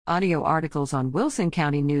Audio articles on Wilson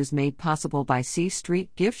County News made possible by C Street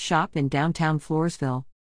Gift Shop in downtown Floresville.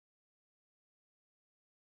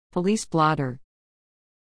 Police Blotter.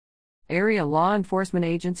 Area law enforcement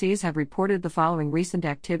agencies have reported the following recent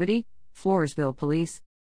activity. Floresville Police.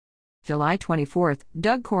 July 24,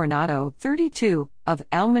 Doug Coronado, 32, of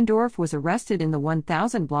Elmendorf was arrested in the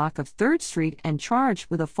 1000 block of 3rd Street and charged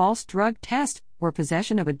with a false drug test or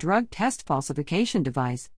possession of a drug test falsification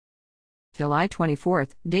device. July 24,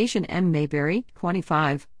 Dacian M. Mayberry,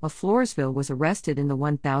 25, of Floresville was arrested in the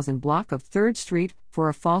 1000 block of 3rd Street for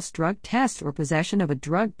a false drug test or possession of a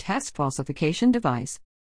drug test falsification device.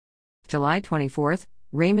 July 24,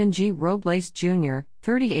 Raymond G. Robles Jr.,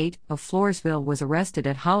 38, of Floresville was arrested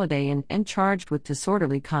at Holiday Inn and charged with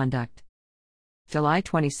disorderly conduct. July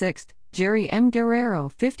 26, Jerry M. Guerrero,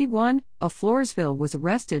 51, of Floresville was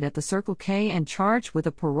arrested at the Circle K and charged with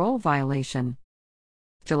a parole violation.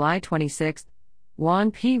 July 26,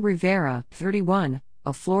 Juan P. Rivera, 31,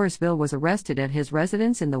 of Floresville was arrested at his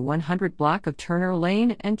residence in the 100 block of Turner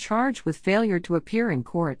Lane and charged with failure to appear in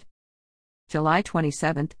court. July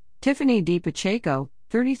 27, Tiffany D. Pacheco,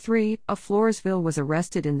 33, of Floresville was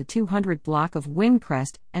arrested in the 200 block of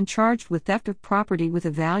Windcrest and charged with theft of property with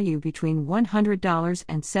a value between $100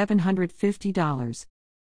 and $750.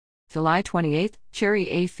 July 28, Cherry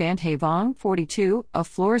A. Fantavong, 42, of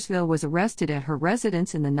Floresville was arrested at her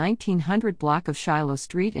residence in the 1900 block of Shiloh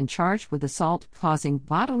Street and charged with assault causing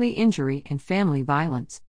bodily injury and family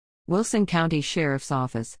violence. Wilson County Sheriff's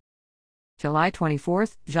Office. July 24,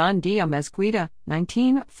 John D. Amezquita,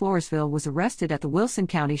 19, of Floresville was arrested at the Wilson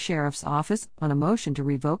County Sheriff's Office on a motion to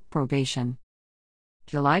revoke probation.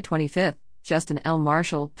 July 25, Justin L.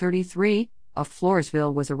 Marshall, 33, of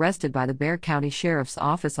Floresville was arrested by the Bexar County Sheriff's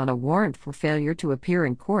Office on a warrant for failure to appear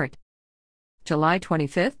in court. July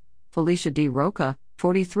 25, Felicia D. Roca,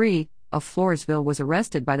 43, of Floresville was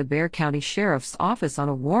arrested by the Bexar County Sheriff's Office on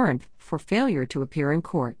a warrant for failure to appear in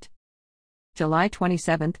court. July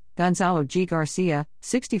 27, Gonzalo G. Garcia,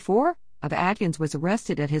 64, of Atkins was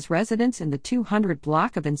arrested at his residence in the 200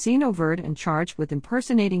 block of Encino Verde and charged with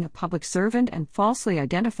impersonating a public servant and falsely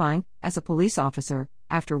identifying as a police officer,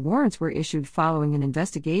 after warrants were issued following an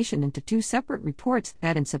investigation into two separate reports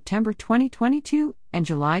that in September 2022 and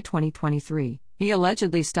July 2023, he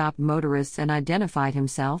allegedly stopped motorists and identified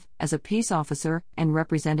himself as a peace officer and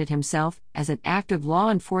represented himself as an active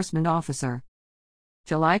law enforcement officer.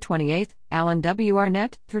 July 28, Alan W.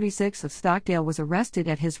 Arnett, 36, of Stockdale was arrested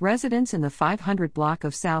at his residence in the 500 block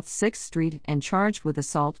of South 6th Street and charged with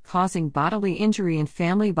assault causing bodily injury and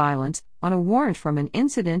family violence on a warrant from an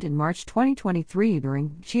incident in March 2023 during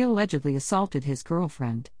which he allegedly assaulted his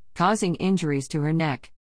girlfriend, causing injuries to her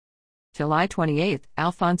neck. July 28,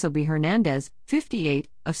 Alfonso B. Hernandez, 58,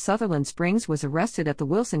 of Sutherland Springs was arrested at the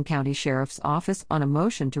Wilson County Sheriff's Office on a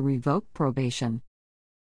motion to revoke probation.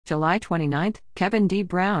 July 29, Kevin D.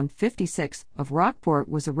 Brown, 56, of Rockport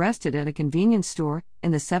was arrested at a convenience store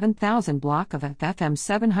in the 7000 block of FFM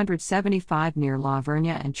 775 near La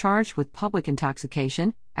Vernia and charged with public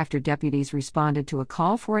intoxication, after deputies responded to a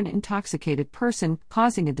call for an intoxicated person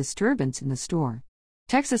causing a disturbance in the store.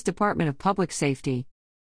 Texas Department of Public Safety.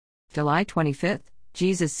 July 25,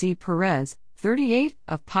 Jesus C. Perez, 38,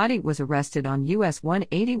 of Potty was arrested on US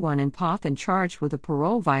 181 in Poth and charged with a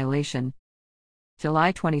parole violation.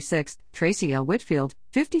 July 26, Tracy L. Whitfield,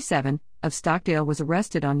 57, of Stockdale was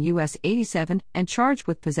arrested on US 87 and charged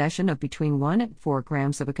with possession of between 1 and 4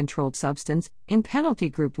 grams of a controlled substance in Penalty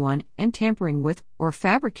Group 1 and tampering with or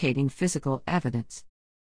fabricating physical evidence.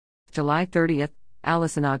 July 30,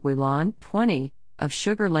 Allison Aguilan, 20, of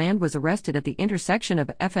Sugar Land was arrested at the intersection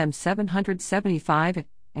of FM 775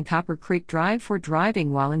 and Copper Creek Drive for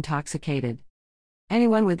driving while intoxicated.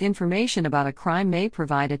 Anyone with information about a crime may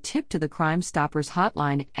provide a tip to the Crime Stoppers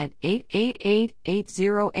hotline at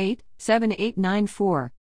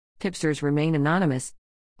 888-808-7894. Tipsters remain anonymous.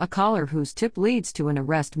 A caller whose tip leads to an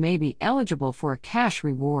arrest may be eligible for a cash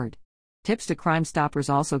reward. Tips to Crime Stoppers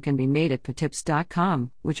also can be made at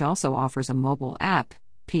patips.com, which also offers a mobile app,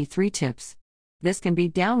 P3 Tips. This can be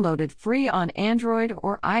downloaded free on Android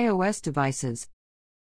or iOS devices.